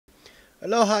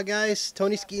Aloha guys,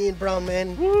 TonySki and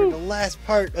Brownman for the last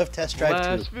part of Test Drive 2.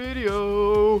 Last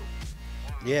video.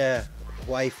 Yeah,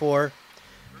 Hawaii 4.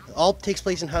 All takes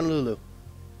place in Honolulu.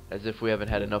 As if we haven't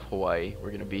had enough Hawaii, we're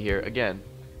gonna be here again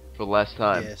for the last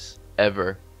time. Yes.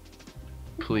 Ever.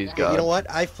 Please God. You know what?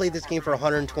 I've played this game for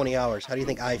 120 hours. How do you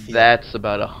think I feel? That's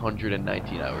about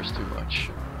 119 hours too much.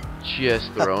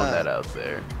 Just throwing that out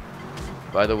there.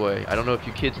 By the way, I don't know if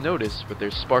you kids noticed, but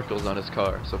there's sparkles on his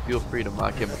car, so feel free to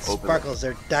mock him openly. Sparkles,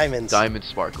 they're diamonds. Diamond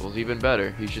sparkles, even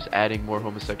better. He's just adding more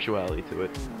homosexuality to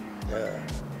it.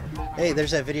 Hey,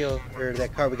 there's that video, or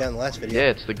that car we got in the last video. Yeah,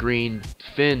 it's the green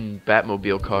Finn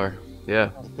Batmobile car. Yeah.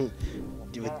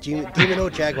 With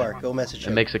Demon Jaguar, go message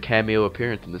him. It makes a cameo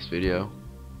appearance in this video.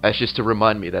 That's just to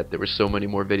remind me that there were so many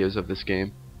more videos of this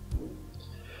game.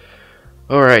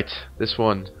 Alright, this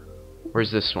one.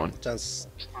 Where's this one?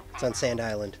 It's on Sand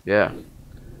Island. Yeah.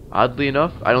 Oddly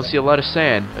enough, I don't see a lot of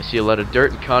sand. I see a lot of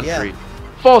dirt and concrete.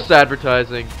 Yeah. False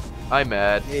advertising. I'm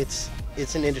mad. It's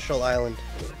an industrial island.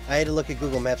 I had to look at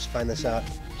Google Maps to find this out.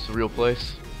 It's a real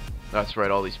place? That's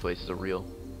right, all these places are real.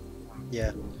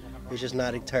 Yeah. It's just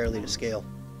not entirely to scale.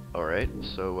 Alright,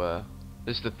 so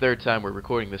this is the third time we're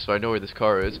recording this, so I know where this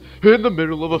car is. In the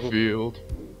middle of a field.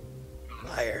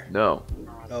 Liar. No.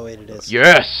 Oh wait, it is.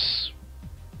 Yes!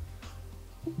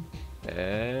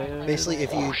 And basically,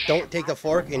 if you don't take the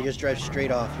fork and just drive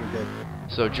straight off, you're good.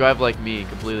 So drive like me,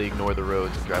 completely ignore the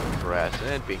roads and drive on grass,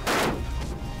 and be.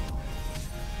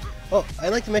 Oh, I'd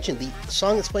like to mention, the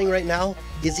song that's playing right now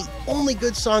is the only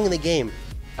good song in the game.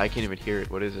 I can't even hear it.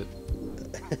 What is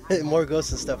it? More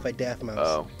Ghosts and Stuff by Daft Mouse.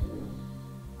 Oh.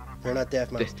 They're not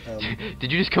Daft Mouse.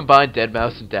 Did you just combine Dead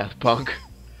Mouse and Daft Punk?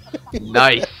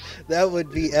 Nice. That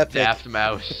would be epic. Daft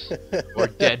Mouse. Or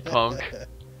Dead Punk.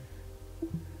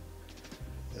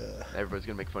 Everybody's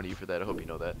gonna make fun of you for that. I hope you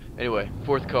know that. Anyway,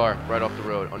 fourth car, right off the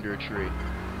road, under a tree.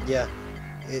 Yeah.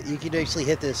 You could actually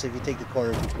hit this if you take the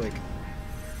corner too quick.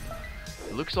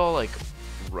 It looks all like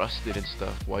rusted and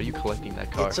stuff. Why are you collecting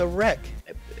that car? It's a wreck.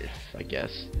 I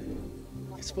guess.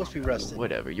 It's supposed to be rusted.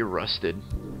 Whatever, you're rusted.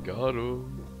 Got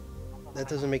him. That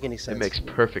doesn't make any sense. It makes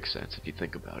perfect sense if you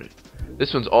think about it.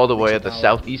 This one's all the way at the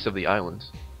southeast of the island.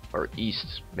 Or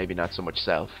east, maybe not so much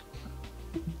south.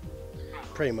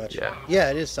 Pretty much. Yeah. Yeah,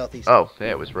 it is southeast. Oh,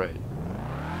 yeah, it was right.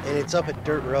 And it's up a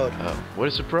dirt road. Oh, what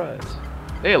a surprise.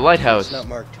 Hey, a lighthouse. It's not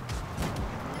marked.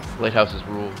 Lighthouses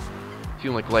rule. If you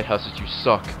don't like lighthouses, you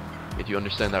suck. If you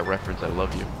understand that reference, I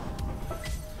love you.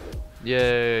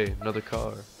 Yay, another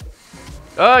car.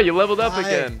 Ah, you leveled up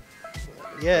again.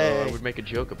 Yay. I would make a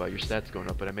joke about your stats going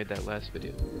up, but I made that last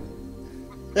video.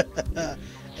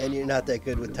 And you're not that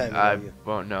good with timing, are you?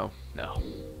 Well, no,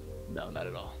 not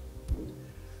at all.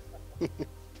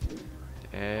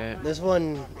 And this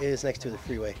one is next to the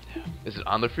freeway. is it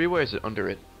on the freeway or is it under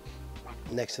it?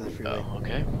 Next to the freeway. Oh,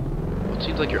 okay. Well, it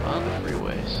seems like you're on the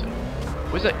freeway, so...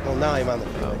 What is that? Well, now I'm on the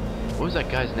freeway. What was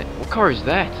that guy's name? What car is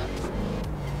that?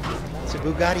 It's a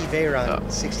Bugatti Veyron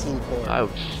 16.4. Ouch.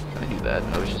 I knew that.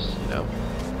 I was just, you know...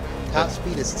 Top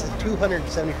speed is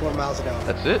 274 miles an hour.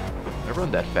 That's it? I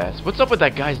run that fast. What's up with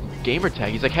that guy's gamer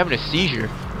tag? He's like having a seizure.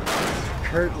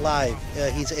 Kurt Live.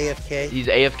 He's AFK. He's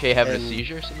AFK having a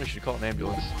seizure? Somebody should call an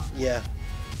ambulance. Yeah.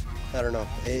 I don't know.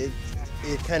 It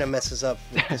kind of messes up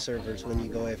with the servers when you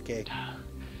go AFK.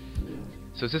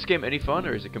 So is this game any fun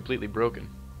or is it completely broken?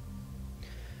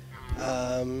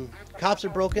 Cops are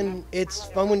broken. It's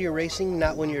fun when you're racing,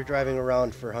 not when you're driving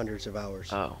around for hundreds of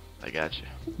hours. Oh, I got you.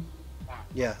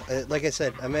 Yeah, like I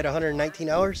said, I'm at 119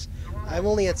 hours. I'm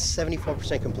only at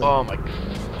 74% complete. Oh my god,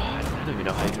 I don't even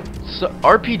know how you do it. So,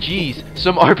 RPGs,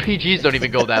 some RPGs don't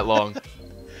even go that long.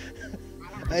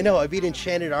 I know, I beat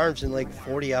Enchanted Arms in like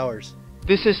 40 hours.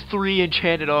 This has 3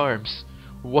 enchanted arms.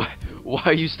 Why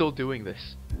are you still doing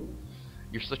this?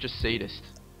 You're such a sadist.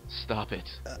 Stop it.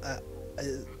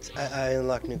 I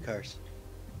unlock new cars.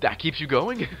 That keeps you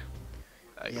going?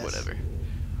 Yes. Whatever.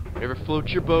 Whatever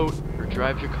floats your boat or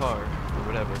drives your car or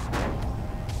whatever.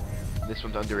 This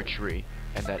one's under a tree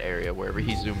in that area wherever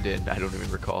he zoomed in. I don't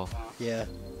even recall. Yeah.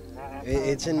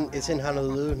 It's in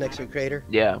Honolulu next to a crater.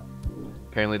 Yeah.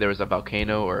 Apparently there was a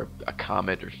volcano or a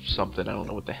comet or something. I don't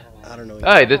know what the hell. I don't know.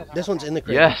 Hey, this one's in the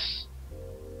crater. Yes.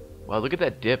 Wow, look at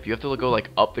that dip. You have to go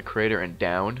like up the crater and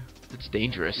down. It's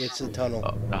dangerous. It's a tunnel.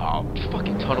 Oh,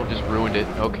 fucking tunnel just ruined it.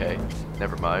 Okay,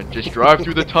 never mind. Just drive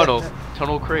through the tunnel.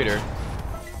 Tunnel crater.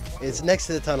 It's next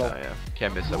to the tunnel. Oh yeah,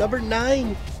 can't miss it. Number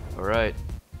 9. All right,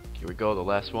 here we go. The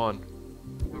last one.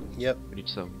 Yep. We need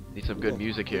some good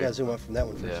music You here. gotta zoom up from that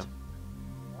one first.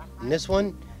 Yeah. And this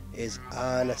one is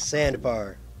on a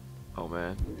sandbar. Oh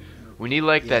man, we need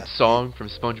like that song from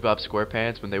SpongeBob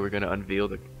SquarePants when they were gonna unveil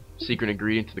the secret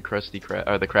ingredient to the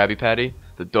the Krabby Patty.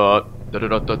 The da da da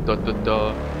da da da da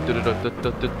da da da da da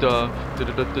da da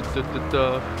da da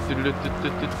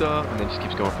da da, and then just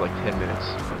keeps going for like 10 minutes.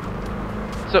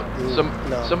 So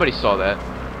somebody saw that.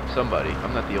 Somebody.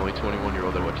 I'm not the only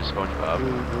 21-year-old that watches SpongeBob,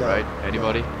 no, right?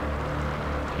 Anybody?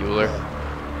 Bueller.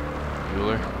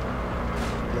 Bueller.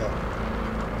 No.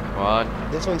 Come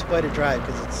on. This one's quite a drive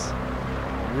because it's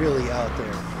really out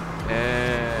there.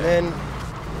 And then,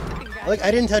 look,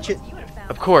 I didn't touch it.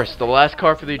 Of course, the last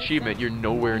car for the achievement, you're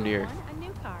nowhere near.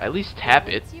 At least tap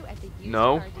it.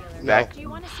 No? Back.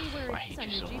 I hate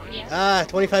you so much. Ah,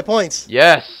 25 points.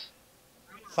 Yes!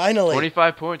 Finally.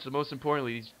 25 points, and most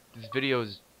importantly, these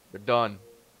videos are done.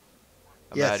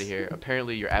 I'm Yes. out of here.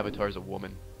 Apparently, your avatar is a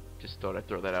woman. Just thought I'd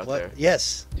throw that out there.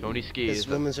 Yes. TonySki Because is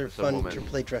women are fun woman, to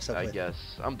play dress up I with. guess.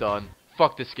 I'm done.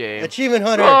 Fuck this game. Achievement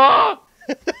Hunter. Ah!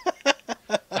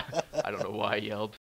 I don't know why I yelled.